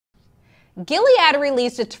Gilead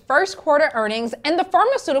released its first quarter earnings, and the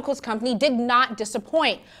pharmaceuticals company did not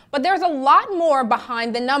disappoint. But there's a lot more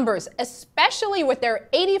behind the numbers, especially with their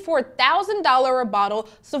 $84,000 a bottle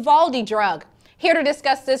Sovaldi drug. Here to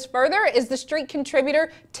discuss this further is the Street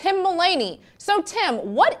contributor Tim Mullaney. So Tim,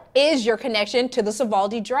 what is your connection to the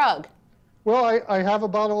Sovaldi drug? Well, I have a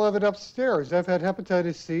bottle of it upstairs. I've had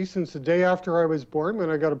hepatitis C since the day after I was born when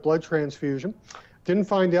I got a blood transfusion. Didn't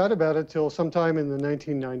find out about it till sometime in the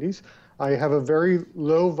 1990s. I have a very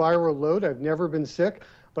low viral load. I've never been sick,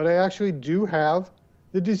 but I actually do have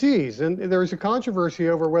the disease. And there's a controversy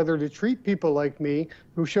over whether to treat people like me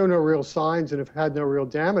who show no real signs and have had no real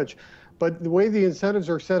damage. But the way the incentives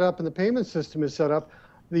are set up and the payment system is set up,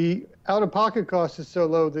 the out-of-pocket cost is so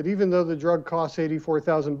low that even though the drug costs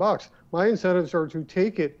 $84,000, my incentives are to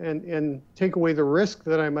take it and take away the risk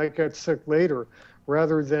that I might get sick later,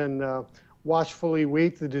 rather than watchfully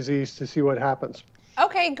wait the disease to see what happens.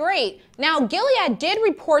 Okay, great. Now, Gilead did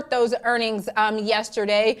report those earnings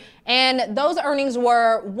yesterday, and those earnings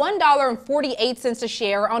were $1.48 a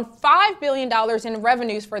share on $5 billion in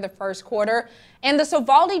revenues for the first quarter. And the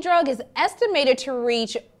Sovaldi drug is estimated to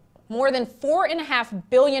reach more than $4.5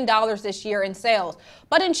 billion this year in sales.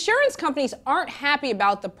 But insurance companies aren't happy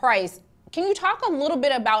about the price. Can you talk a little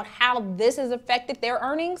bit about how this has affected their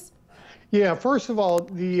earnings? Yeah, first of all,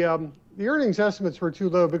 the earnings estimates were too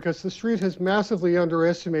low because the Street has massively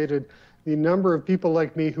underestimated the number of people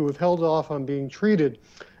like me who have held off on being treated,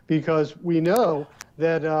 because we know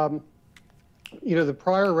that the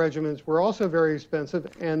prior regimens were also very expensive,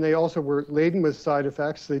 and they also were laden with side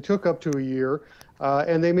effects. They took up to a year,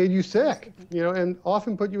 and they made you sick, and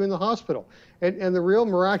often put you in the hospital. And the real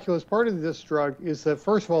miraculous part of this drug is that,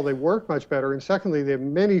 first of all, they work much better, and secondly, they have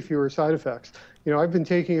many fewer side effects. I've been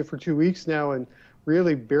taking it for 2 weeks now and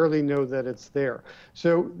really barely know that it's there.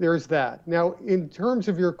 So there's that. Now, in terms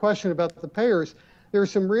of your question about the payers,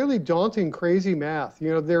 there's some really daunting, crazy math.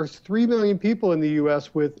 There's 3 million people in the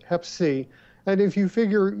U.S. with Hep C, and if you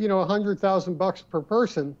figure, $100,000 per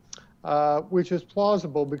person, which is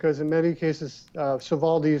plausible because in many cases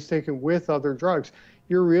Sovaldi is taken with other drugs,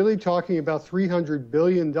 you're really talking about $300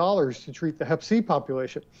 billion to treat the Hep C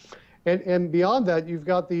population. And beyond that, you've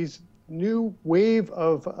got these new wave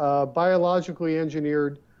of biologically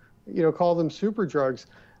engineered, call them super drugs.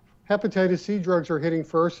 Hepatitis C drugs are hitting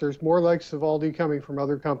first. There's more like Sovaldi coming from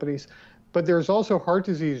other companies, but there's also heart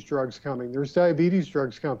disease drugs coming. There's diabetes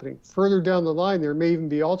drugs coming. Further down the line, there may even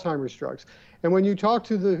be Alzheimer's drugs. And when you talk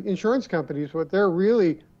to the insurance companies, what they're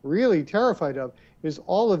really, really terrified of is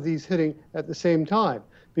all of these hitting at the same time,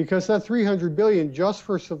 because that $300 billion just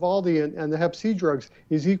for Sovaldi and the Hep C drugs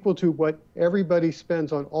is equal to what everybody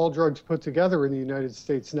spends on all drugs put together in the United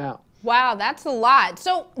States now. Wow, that's a lot.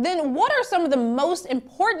 So then what are some of the most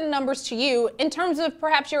important numbers to you in terms of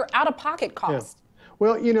perhaps your out-of-pocket cost? Yeah.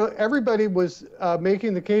 Well, everybody was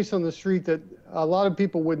making the case on the Street that a lot of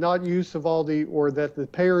people would not use Sovaldi, or that the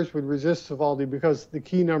payers would resist Sovaldi, because the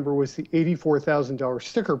key number was the $84,000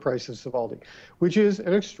 sticker price of Sovaldi, which is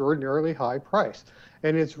an extraordinarily high price.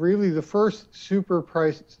 And it's really the first super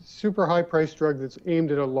high price drug that's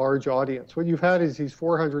aimed at a large audience. What you've had is these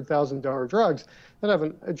 $400,000 drugs that have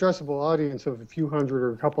an addressable audience of a few hundred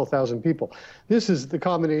or a couple thousand people. This is the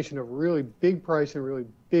combination of really big price and really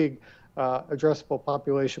big addressable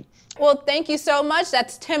population. Well, thank you so much.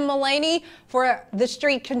 That's Tim Mullaney for the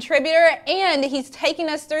Street contributor, and he's taking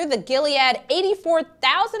us through the Gilead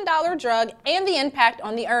 $84,000 drug and the impact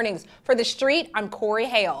on the earnings. For the Street, I'm Corey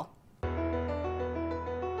Hale.